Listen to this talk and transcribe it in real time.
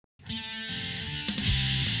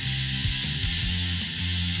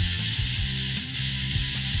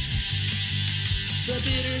The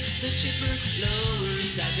bitter, the chipper, lower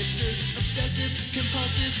side hipster, obsessive,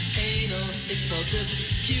 compulsive, anal, expulsive,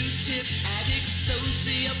 Q-tip addict,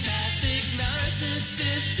 sociopathic,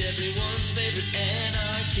 narcissist, everyone's favorite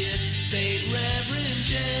anarchist, Saint Reverend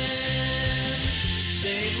Jen,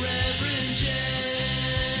 Saint Reverend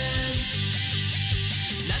Jen.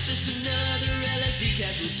 Not just another LSD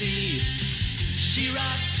casualty. She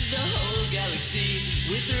rocks the whole galaxy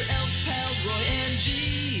with her elf pals Roy and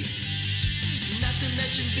G. Not to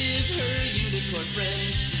mention Viv, her unicorn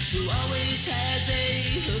friend, who always has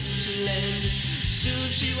a hook to lend. Soon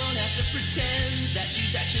she won't have to pretend that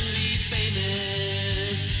she's actually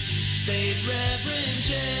famous. Saint Reverend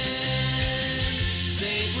Jen,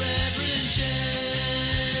 Saint Reverend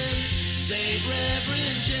Jen, Saint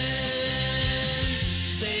Reverend Jen,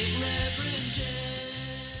 Saint Reverend Jen.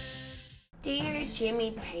 Dear Jimmy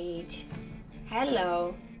Page,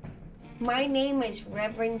 hello. My name is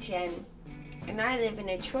Reverend Jen, and I live in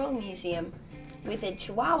a troll museum with a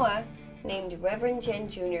chihuahua named Reverend Jen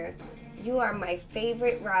Jr. You are my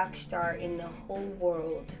favorite rock star in the whole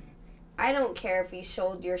world. I don't care if you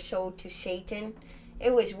sold your soul to Satan.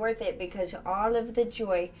 It was worth it because of all of the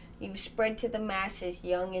joy you've spread to the masses,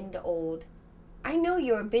 young and old. I know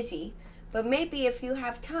you're busy, but maybe if you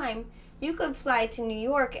have time, you could fly to New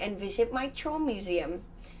York and visit my troll museum,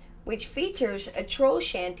 which features a troll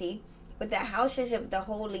shanty with the Houses of the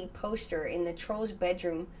Holy poster in the troll's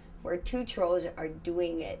bedroom where two trolls are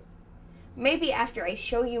doing it. Maybe after I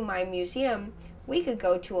show you my museum, we could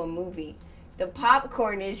go to a movie. The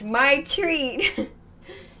popcorn is my treat.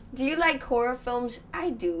 Do you like horror films?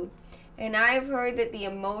 I do. And I've heard that the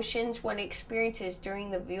emotions one experiences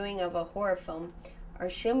during the viewing of a horror film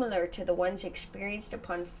are similar to the ones experienced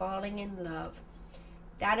upon falling in love.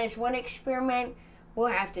 That is one experiment we'll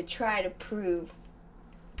have to try to prove.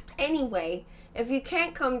 Anyway, if you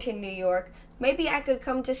can't come to New York, maybe I could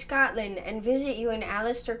come to Scotland and visit you in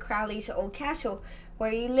Aleister Crowley's old castle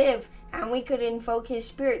where you live, and we could invoke his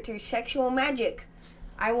spirit through sexual magic.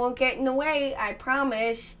 I won't get in the way, I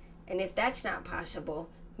promise. And if that's not possible,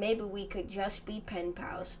 maybe we could just be pen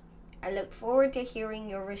pals. I look forward to hearing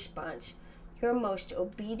your response. Your most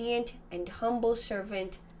obedient and humble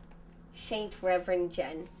servant, Saint Reverend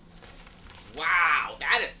Jen. Wow,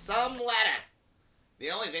 that is some letter. The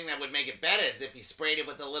only thing that would make it better is if you sprayed it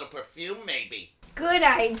with a little perfume, maybe. Good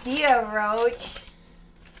idea, Roach.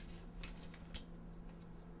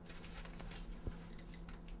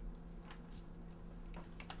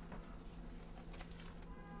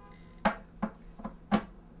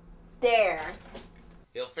 There.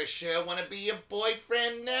 He'll for sure want to be your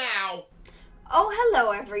boyfriend now. Oh,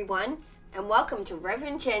 hello everyone, and welcome to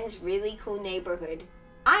Reverend Jen's Really Cool Neighborhood.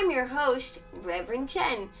 I'm your host, Reverend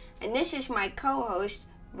Jen, and this is my co-host,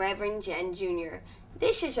 Reverend Jen Jr.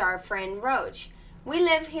 This is our friend Roach. We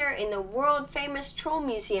live here in the world-famous Troll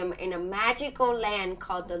Museum in a magical land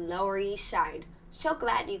called the Lower East Side. So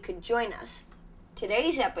glad you could join us.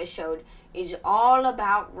 Today's episode is all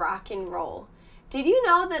about rock and roll. Did you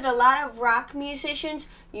know that a lot of rock musicians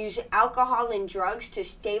use alcohol and drugs to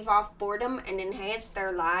stave off boredom and enhance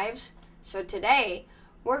their lives? So today,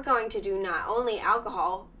 we're going to do not only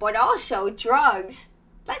alcohol, but also drugs.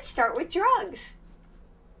 Let's start with drugs.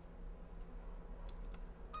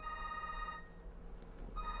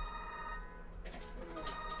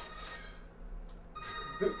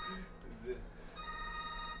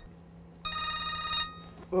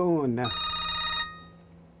 Oh, no.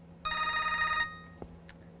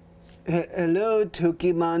 Hello,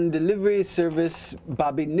 Tokimon Delivery Service.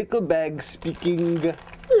 Bobby Nickelbag speaking.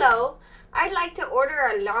 Hello. I'd like to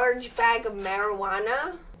order a large bag of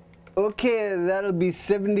marijuana. Okay, that'll be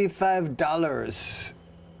 $75.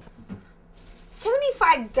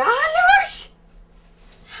 $75?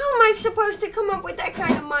 How am I supposed to come up with that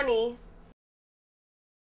kind of money?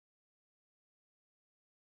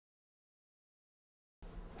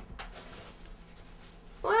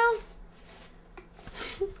 Well,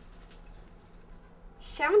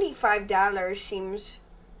 $75 seems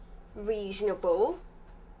reasonable.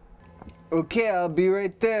 Okay, I'll be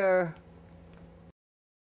right there.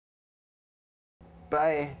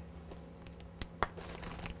 Bye.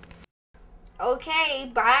 Okay,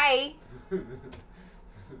 bye.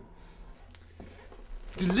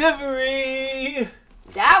 Delivery!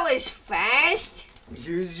 That was fast.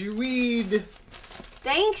 Here's your weed.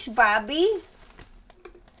 Thanks, Bobby.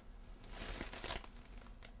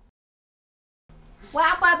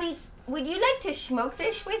 Wow, Bobby, would you like to smoke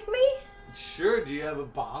this with me? Sure, do you have a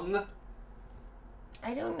bong?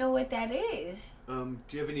 I don't know what that is. Do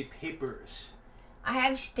you have any papers? I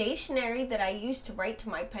have stationery that I use to write to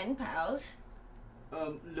my pen pals.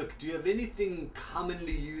 Look, do you have anything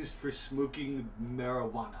commonly used for smoking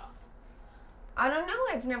marijuana? I don't know.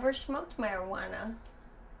 I've never smoked marijuana.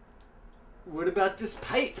 What about this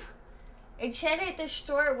pipe? It said at the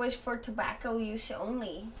store it was for tobacco use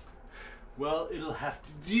only. Well, it'll have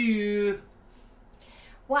to do.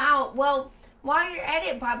 Wow, well, while you're at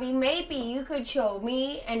it, Bobby, maybe you could show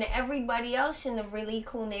me and everybody else in the really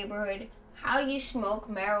cool neighborhood how you smoke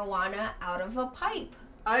marijuana out of a pipe.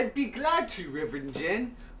 I'd be glad to, Reverend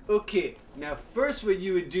Jen. Okay, now first what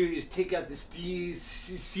you would do is take out the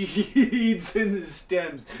seeds and the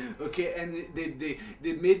stems. Okay, and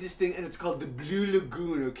they made this thing and it's called the Blue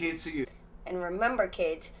Lagoon. Okay, so you. And remember,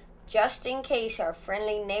 kids, just in case our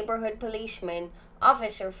friendly neighborhood policeman,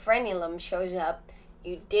 Officer Frenulum, shows up,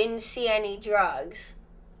 you didn't see any drugs.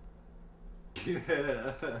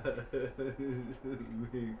 Yeah, it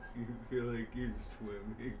makes you feel like you're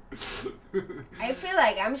swimming. I feel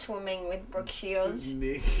like I'm swimming with Brooke Shields.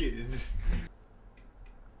 Naked.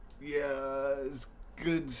 Yeah, it's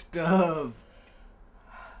good stuff.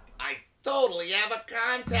 I totally have a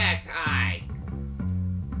contact high.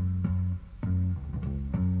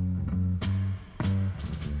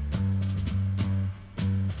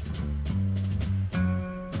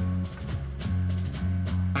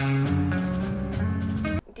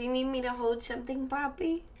 Do you need me to hold something,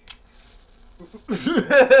 Bobby? Those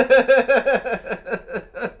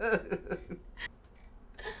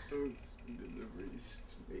deliveries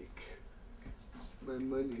to make. It's my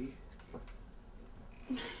money.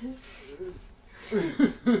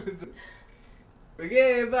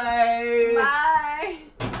 Okay, bye. Bye.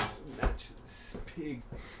 Match this pig.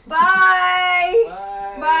 Bye.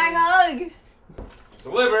 Bye. Bye, hug.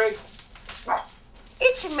 Delivery.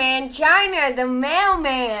 It's Mangina, the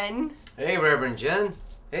mailman. Hey, Reverend Jen.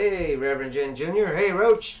 Hey, Reverend Jen Jr. Hey,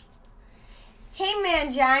 Roach. Hey,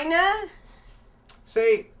 Mangina.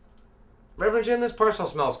 Say, Reverend Jen, this parcel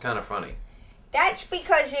smells kind of funny. That's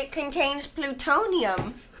because it contains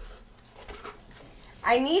plutonium.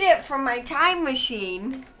 I need it for my time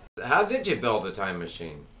machine. How did you build a time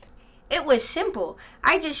machine? It was simple.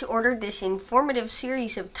 I just ordered this informative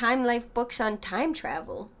series of Time Life books on time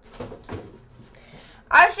travel.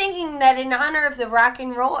 I was thinking that in honor of the rock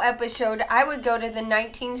and roll episode, I would go to the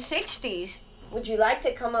 1960s. Would you like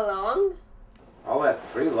to come along? All that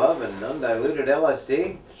free love and undiluted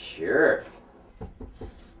LSD? Sure.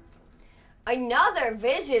 Another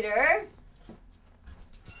visitor.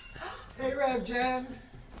 Hey, Rev Jen.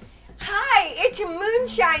 Hi, it's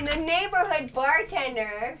Moonshine, the neighborhood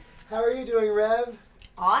bartender. How are you doing, Rev?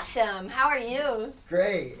 Awesome. How are you?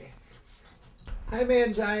 Great. Hi,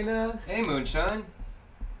 Mangina. Hey, Moonshine.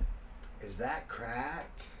 Is that crack?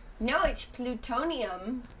 No, it's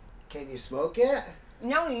plutonium. Can you smoke it?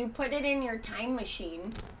 No, you put it in your time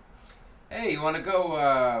machine. Hey, you want to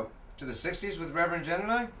go to the 60s with Reverend Jen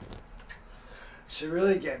and I? Should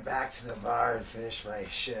really get back to the bar and finish my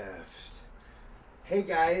shift. Hey,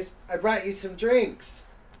 guys, I brought you some drinks.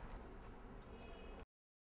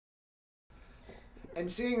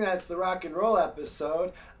 And seeing that's the rock and roll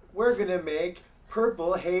episode, we're gonna make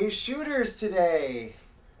purple haze shooters today.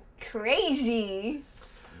 Crazy.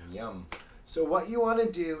 Yum. So what you want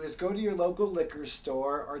to do is go to your local liquor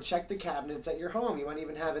store or check the cabinets at your home. You might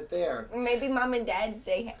even have it there. Maybe mom and dad,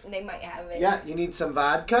 they might have it. Yeah, you need some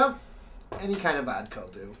vodka. Any kind of vodka will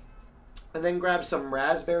do. And then grab some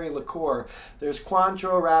raspberry liqueur. There's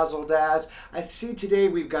Cointreau, Razzle Dazz. I see today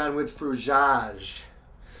we've gone with Fruitage.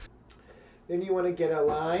 Then you want to get a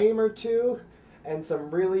lime or two and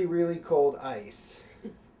some really, really cold ice.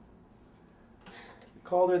 The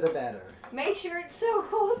colder the better. Make sure it's so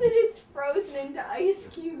cold that it's frozen into ice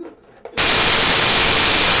cubes.